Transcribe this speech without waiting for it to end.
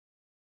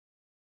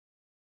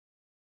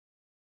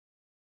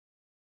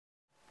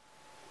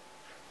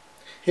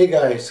Hey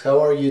guys,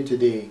 how are you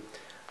today?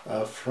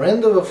 A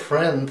friend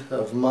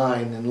of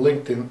mine in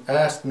LinkedIn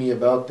asked me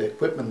about the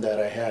equipment that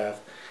I have,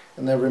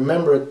 and I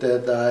remembered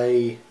that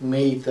I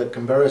made a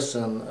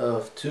comparison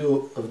of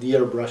two of the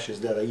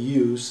airbrushes that I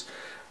use,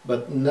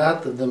 but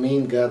not the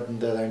main gun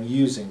that I'm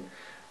using.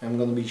 I'm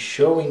going to be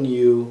showing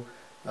you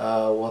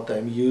what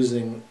I'm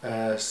using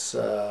as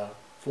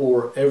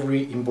for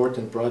every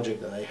important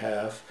project that I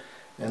have,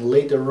 and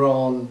later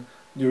on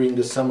during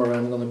the summer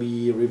I'm going to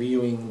be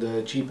reviewing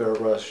the cheap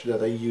airbrush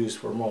that I use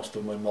for most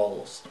of my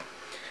models.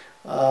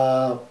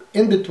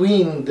 In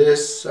between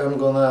this I'm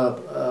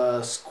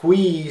gonna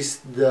squeeze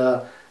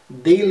the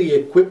daily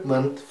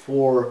equipment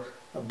for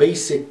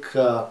basic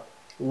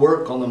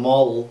work on a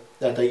model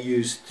that I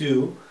use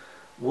too,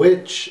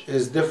 which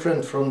is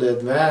different from the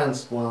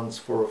advanced ones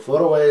for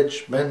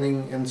photo-etch,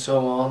 bending and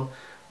so on,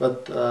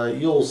 but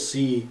you'll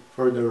see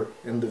further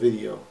in the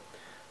video.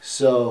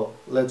 So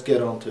let's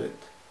get on to it.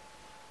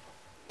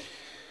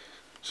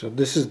 So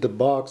this is the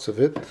box of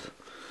it.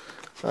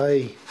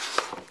 I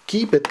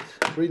keep it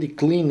pretty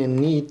clean and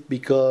neat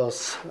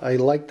because I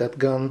like that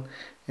gun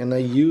and I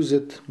use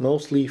it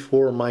mostly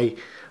for my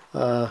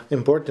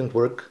important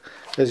work.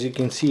 As you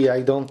can see, I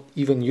don't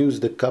even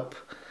use the cup.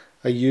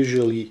 I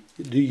usually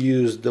do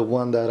use the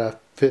one that I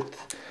fit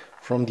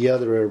from the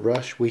other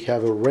airbrush. We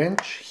have a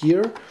wrench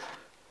here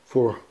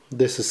for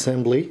this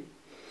assembly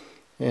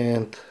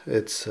and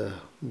it's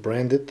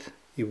branded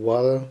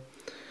Iwata.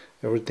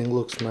 Everything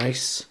looks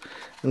nice.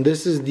 And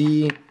this is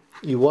the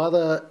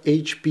Iwata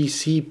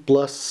HP-C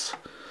Plus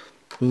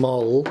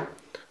model,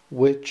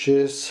 which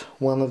is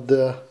one of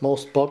the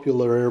most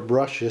popular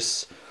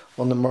airbrushes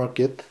on the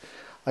market.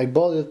 I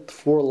bought it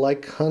for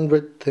like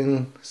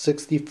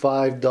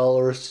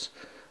 $165,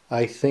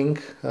 I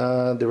think,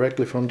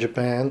 directly from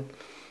Japan,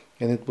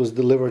 and it was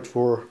delivered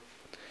for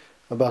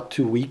about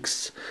 2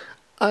 weeks.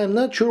 I'm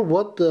not sure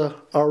what the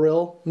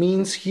RL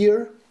means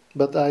here,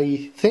 but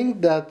I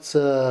think that's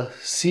a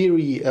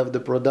series of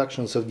the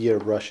productions of the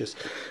airbrushes.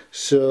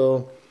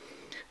 So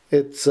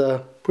it's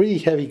a pretty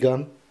heavy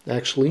gun,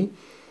 actually.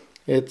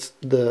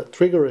 The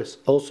trigger is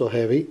also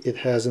heavy. It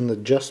has an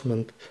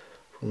adjustment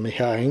from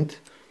behind,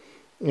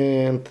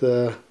 and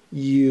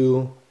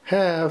you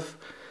have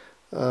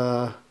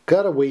a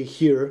cutaway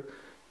here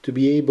to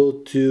be able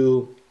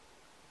to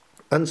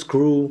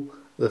unscrew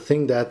the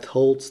thing that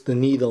holds the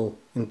needle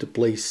into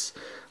place.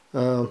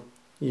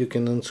 You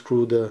can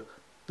unscrew the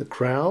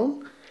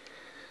crown,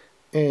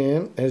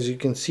 and as you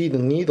can see, the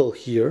needle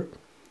here,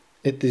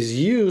 it is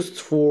used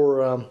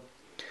for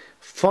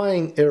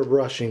fine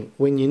airbrushing.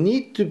 When you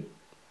need to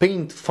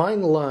paint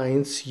fine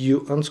lines,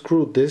 you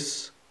unscrew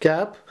this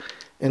cap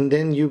and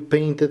then you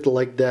paint it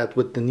like that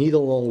with the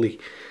needle only.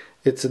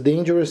 It's a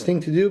dangerous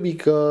thing to do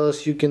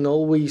because you can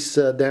always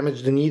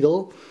damage the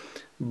needle,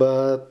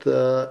 but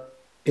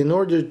in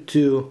order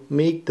to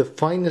make the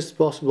finest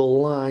possible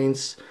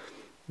lines,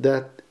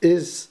 that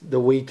is the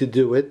way to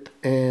do it,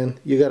 and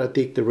you gotta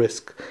take the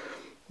risk.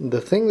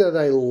 The thing that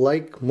I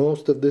like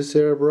most of this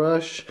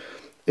airbrush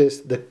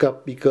is the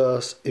cup,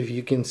 because if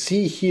you can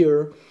see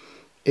here,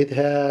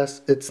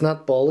 it's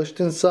not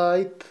polished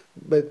inside,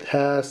 but it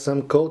has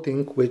some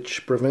coating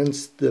which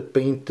prevents the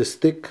paint to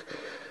stick,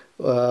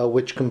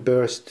 which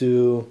compares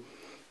to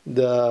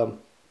the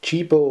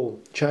cheapo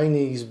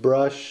Chinese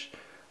brush,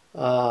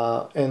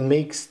 and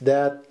makes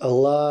that a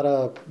lot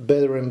of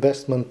better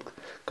investment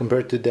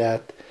compared to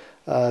that.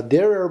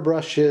 Their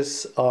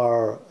airbrushes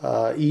are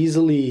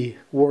easily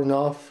worn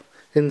off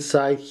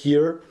inside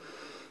here,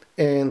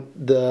 and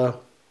the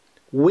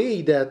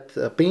way that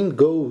paint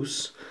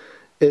goes,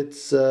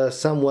 it's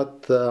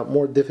somewhat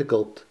more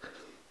difficult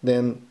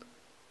than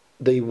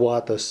the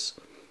Iwatas.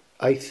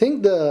 I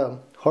think the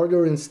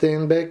Harder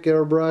Steenbeck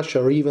airbrush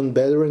are even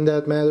better in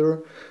that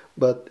matter,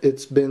 but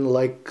it's been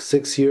like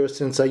 6 years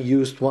since I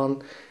used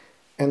one,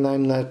 and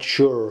I'm not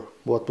sure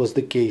what was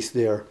the case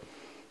there.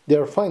 They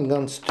are fine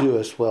guns too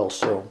as well,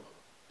 so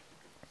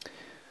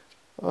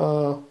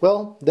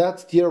well,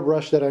 that's the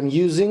airbrush that I'm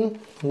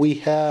using. We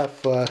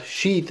have a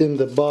sheet in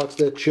the box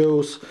that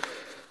shows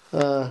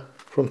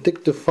from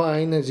thick to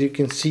fine. As you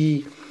can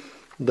see,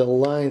 the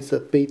lines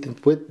that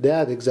painted with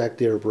that exact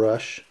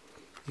airbrush,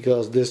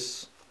 because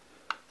this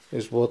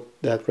is what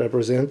that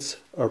represents,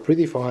 are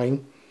pretty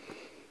fine,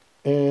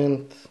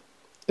 and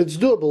it's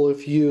doable.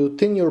 If you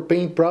thin your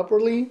paint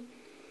properly,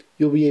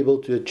 you'll be able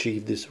to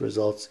achieve these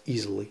results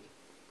easily.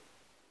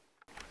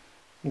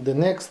 The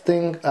next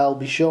thing I'll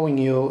be showing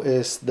you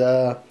is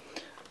the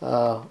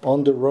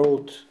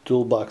on-the-road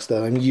toolbox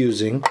that I'm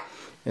using,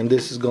 and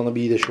this is going to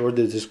be the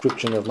shortest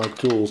description of my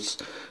tools,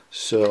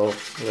 so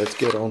let's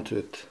get on to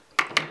it.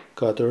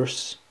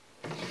 Cutters,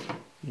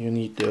 you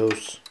need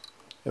those,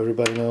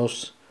 everybody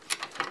knows.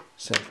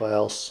 Sand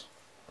files,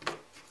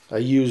 I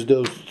use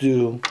those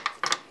too.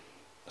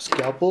 A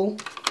scalpel,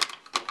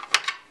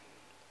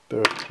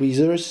 pair of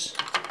tweezers,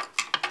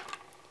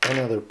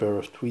 another pair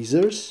of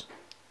tweezers,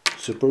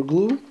 super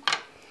glue,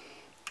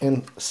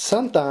 and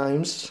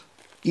sometimes,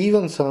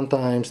 even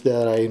sometimes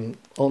that I'm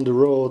on the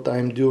road,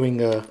 I'm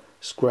doing a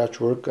scratch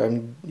work.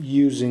 I'm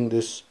using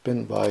this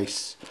pin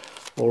vise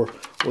or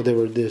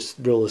whatever this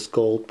drill is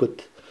called,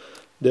 but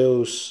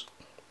those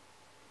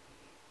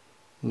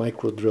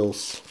micro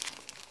drills.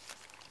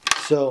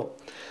 So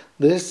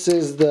this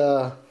is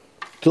the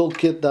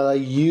toolkit that I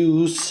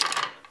use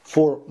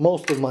for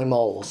most of my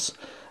models.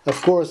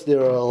 Of course,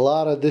 there are a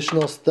lot of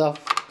additional stuff,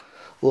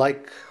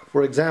 like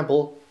for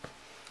example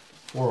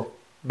for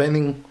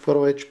bending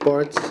photo etch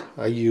parts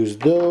I use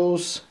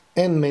those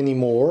and many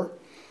more,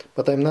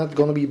 but I'm not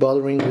gonna be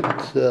bothering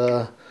with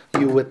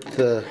you with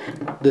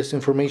this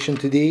information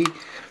today.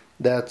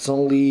 That's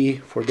only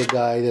for the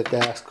guy that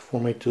asked for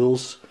my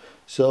tools.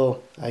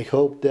 So I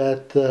hope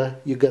that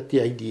you got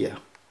the idea.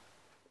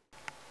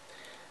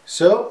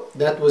 So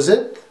that was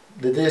it.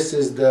 This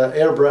is the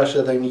airbrush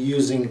that I'm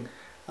using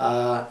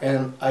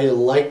and I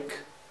like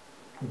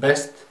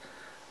best.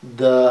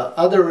 The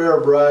other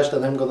airbrush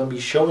that I'm going to be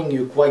showing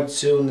you quite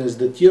soon is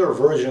the tier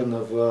version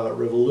of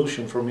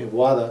Revolution from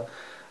Iwata,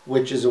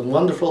 which is a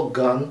wonderful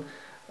gun,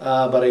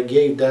 but I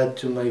gave that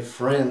to my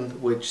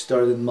friend, which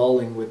started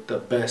modeling with the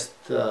best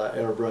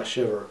airbrush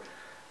ever,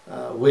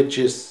 which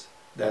is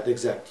that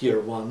exact tier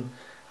 1.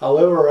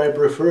 However, I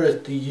prefer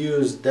to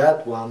use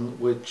that one,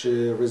 which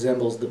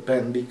resembles the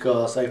pen,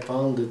 because I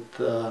found it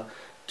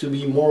to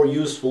be more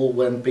useful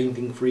when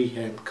painting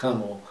freehand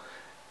camo,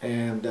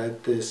 and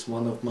that is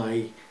one of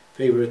my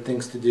favorite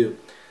things to do.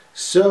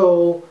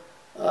 So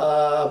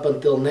up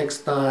until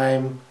next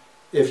time,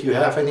 if you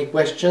have any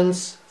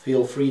questions,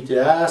 feel free to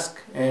ask,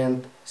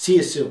 and see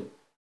you soon.